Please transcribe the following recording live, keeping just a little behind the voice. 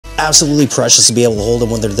absolutely precious to be able to hold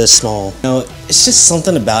them when they're this small. You know, it's just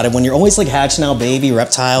something about it when you're always like hatching out baby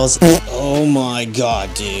reptiles. Oh my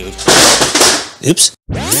god, dude. Oops.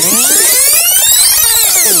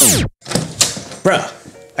 Bruh,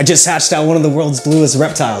 I just hatched out one of the world's bluest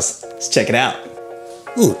reptiles. Let's check it out.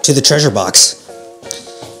 Ooh, to the treasure box.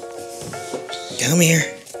 Come here.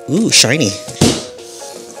 Ooh, shiny.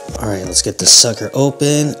 Alright, let's get this sucker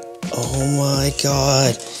open. Oh my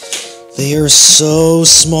god. They are so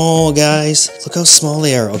small, guys. Look how small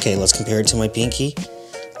they are. Okay, let's compare it to my pinky.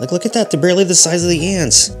 Like, look at that. They're barely the size of the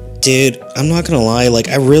ants. Dude, I'm not gonna lie. Like,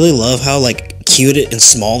 I really love how, like, cute and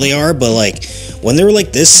small they are. But, like, when they're,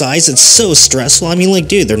 like, this size, it's so stressful. I mean, like,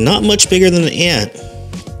 dude, they're not much bigger than an ant.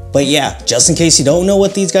 But yeah, just in case you don't know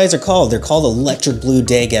what these guys are called, they're called electric blue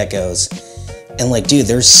day geckos. And like, dude,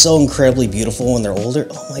 they're so incredibly beautiful when they're older.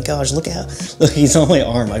 Oh my gosh, look, he's on my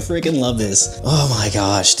arm. I freaking love this. Oh my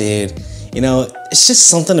gosh, dude. You know, it's just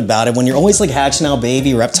something about it when you're always like hatching out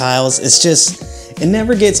baby reptiles. It's just, it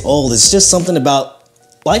never gets old. It's just something about,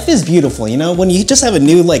 life is beautiful, you know? When you just have a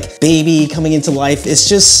new like baby coming into life, it's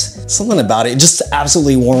just something about it. It just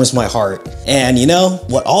absolutely warms my heart. And you know,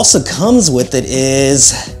 what also comes with it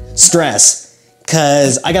is stress.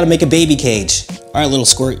 Cause I gotta make a baby cage. All right, little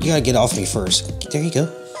squirt, you gotta get off me first. There you go.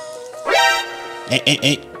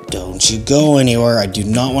 Hey, don't you go anywhere. I do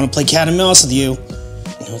not want to play cat and mouse with you.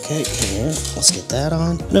 Okay, here, let's get that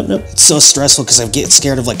on. Nope. It's so stressful because I get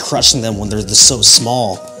scared of like crushing them when they're so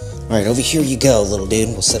small. All right, over here you go, little dude.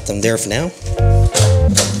 We'll set them there for now.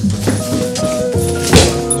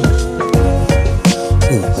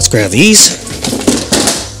 Ooh, let's grab these.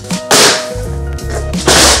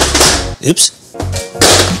 Oops.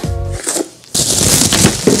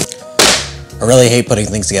 I really hate putting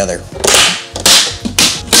things together.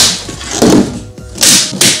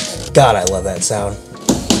 God, I love that sound.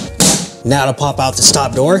 Now to pop out this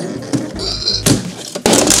top door.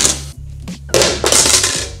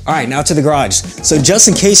 All right, now to the garage. So just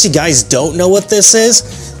in case you guys don't know what this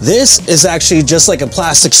is actually just like a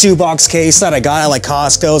plastic shoebox case that I got at like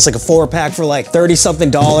Costco. It's like a 4-pack for like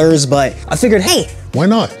 $30-something, but I figured, hey, why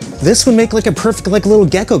not? This would make like a perfect like little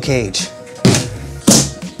gecko cage.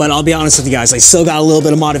 But I'll be honest with you guys, I still got a little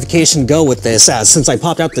bit of modification to go with this. Since I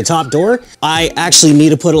popped out the top door, I actually need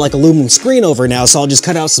to put like aluminum screen over now. So I'll just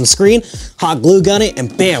cut out some screen, hot glue gun it,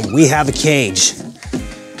 and bam, we have a cage.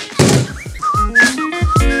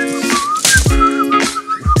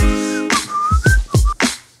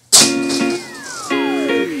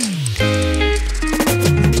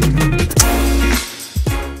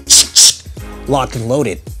 Locked and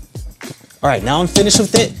loaded. All right, now I'm finished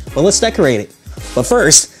with it, but let's decorate it. But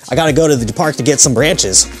first, I gotta go to the park to get some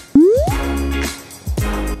branches.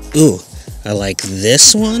 Ooh, I like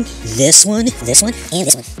this one, this one, this one, and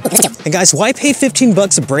this one. Let's go. And guys, why pay 15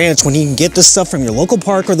 bucks a branch when you can get this stuff from your local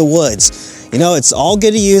park or the woods? You know, it's all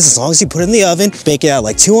good to use as long as you put it in the oven, bake it at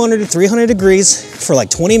like 200 to 300 degrees for like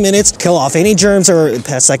 20 minutes, kill off any germs or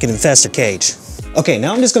pests that can infest your cage. Okay,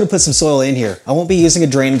 now I'm just gonna put some soil in here. I won't be using a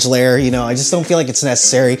drainage layer, you know, I just don't feel like it's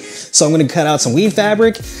necessary. So I'm gonna cut out some weed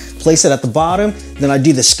fabric, place it at the bottom, then I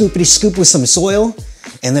do the scoopity scoop with some soil,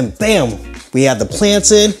 and then bam, we add the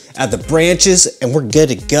plants in, add the branches, and we're good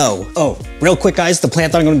to go. Oh, real quick guys, the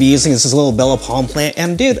plant that I'm gonna be using is this little Bella palm plant,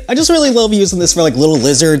 and dude, I just really love using this for like little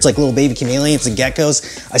lizards, like little baby chameleons and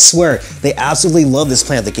geckos. I swear, they absolutely love this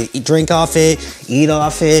plant. They can drink off it, eat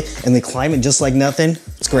off it, and they climb it just like nothing.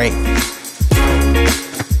 It's great.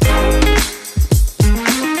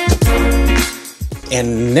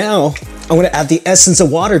 And now, I'm gonna add the essence of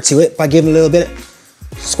water to it by giving a little bit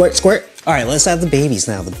of squirt, squirt. All right, let's add the babies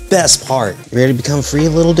now, the best part. You ready to become free,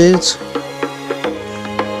 little dudes?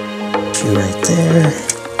 Two right there.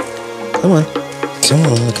 Come on,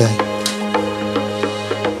 okay.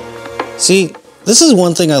 See, this is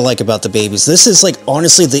one thing I like about the babies. This is like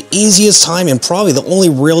honestly the easiest time and probably the only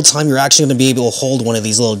real time you're actually gonna be able to hold one of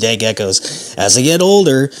these little day geckos. As they get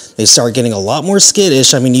older, they start getting a lot more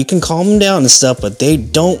skittish. I mean, you can calm them down and stuff, but they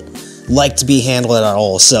don't like to be handled at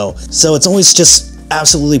all. So it's always just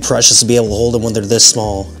absolutely precious to be able to hold them when they're this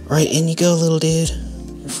small. All right, in you go, little dude.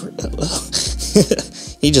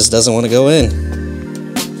 He just doesn't want to go in.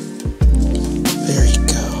 There you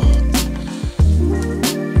go.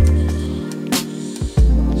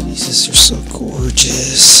 Jesus, you're so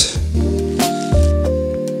gorgeous.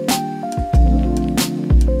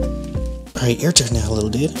 All right, your turn now, little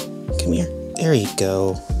dude. Come here. There you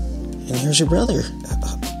go. And here's your brother.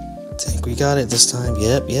 I think we got it this time.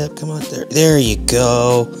 Yep, come on. There you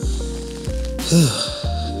go.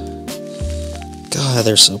 God,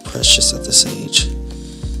 they're so precious at this age.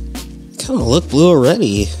 They kind of look blue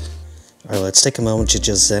already. All All right, let's take a moment to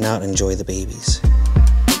just zen out and enjoy the babies.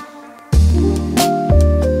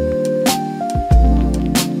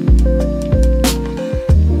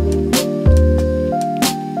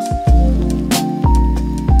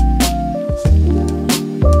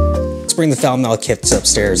 Let's bring the foul mouth kits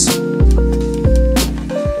upstairs.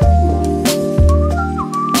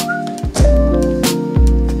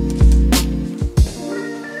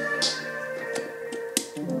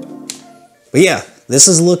 But yeah, this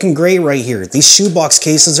is looking great right here. These shoebox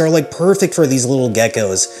cases are like perfect for these little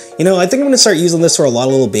geckos. You know, I think I'm gonna start using this for a lot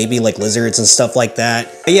of little baby like lizards and stuff like that.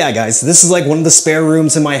 But yeah, guys, this is like one of the spare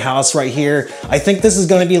rooms in my house right here. I think this is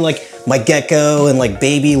gonna be like my gecko and like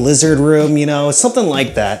baby lizard room, you know, something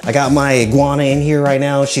like that. I got my iguana in here right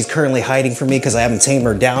now. She's currently hiding from me because I haven't tamed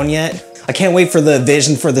her down yet. I can't wait for the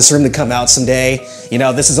vision for this room to come out someday. You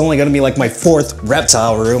know, this is only gonna be like my 4th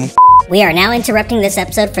reptile room. We are now interrupting this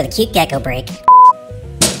episode for the cute gecko break.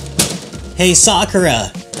 Hey,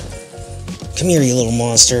 Sakura. Come here, you little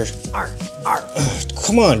monster. Arr, arr.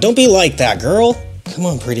 Come on, don't be like that, girl. Come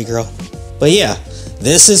on, pretty girl. But yeah,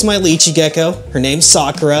 this is my Leachy gecko. Her name's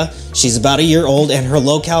Sakura. She's about a year old and her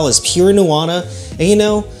locale is pure Nuana. And you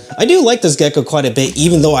know, I do like this gecko quite a bit,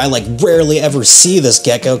 even though I like rarely ever see this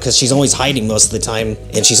gecko because she's always hiding most of the time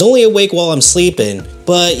and she's only awake while I'm sleeping.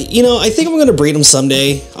 But you know, I think I'm gonna breed them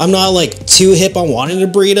someday. I'm not like too hip on wanting to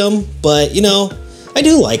breed them, but you know, I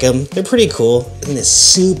do like them. They're pretty cool and it's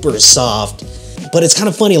super soft. But it's kind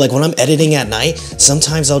of funny, like when I'm editing at night,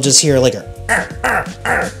 sometimes I'll just hear like a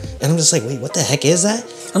and I'm just like, wait, what the heck is that?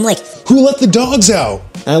 I'm like, who let the dogs out?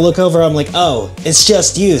 And I look over, I'm like, oh, it's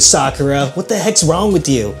just you, Sakura. What the heck's wrong with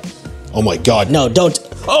you? Oh my god. No, don't.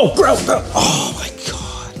 Oh, bro. Oh my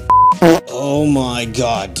god. Oh my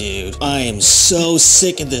god, dude. I am so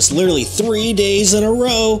sick of this. Literally 3 days in a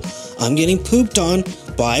row, I'm getting pooped on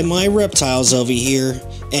by my reptiles over here.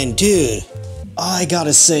 And dude, I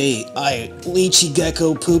gotta say, Leachy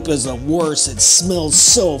gecko poop is the worst. It smells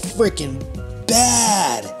so freaking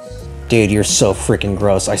bad. Dude, you're so freaking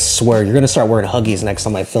gross. I swear, you're gonna start wearing Huggies next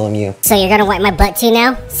time I film you. So you're gonna wipe my butt too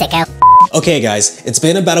now, sicko? Okay guys, it's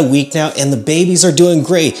been about a week now and the babies are doing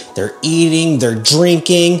great. They're eating, they're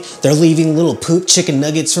drinking, they're leaving little poop chicken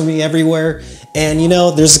nuggets for me everywhere. And you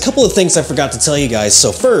know, there's a couple of things I forgot to tell you guys.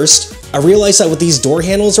 So first, I realized that with these door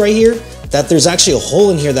handles right here, that there's actually a hole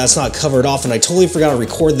in here that's not covered off, and I totally forgot to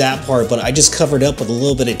record that part, but I just covered up with a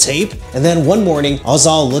little bit of tape. And then one morning, I was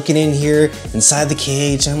all looking in here inside the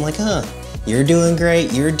cage, and I'm like, huh, you're doing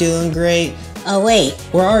great, you're doing great. Oh wait,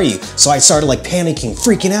 where are you? So I started like panicking,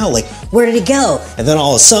 freaking out, like, where did he go? And then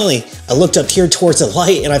all of a sudden, I looked up here towards the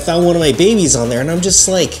light and I found one of my babies on there and I'm just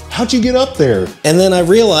like, how'd you get up there? And then I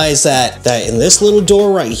realized that in this little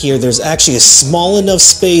door right here, there's actually a small enough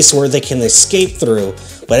space where they can escape through.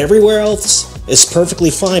 But everywhere else is perfectly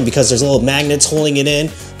fine because there's little magnets holding it in.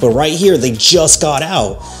 But right here, they just got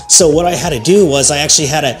out. So what I had to do was I actually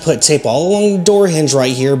had to put tape all along the door hinge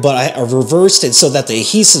right here, but I reversed it so that the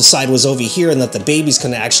adhesive side was over here and that the babies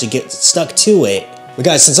couldn't actually get stuck to it. But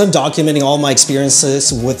guys, since I'm documenting all my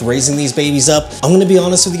experiences with raising these babies up, I'm gonna be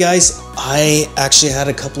honest with you guys, I actually had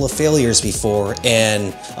a couple of failures before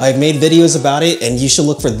and I've made videos about it and you should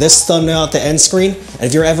look for this thumbnail at the end screen. And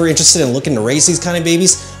if you're ever interested in looking to raise these kind of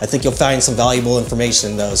babies, I think you'll find some valuable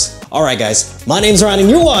information in those. All right guys, my name's Ryan and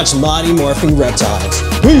you're watching Mighty Morphing Reptiles.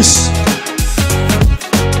 Peace!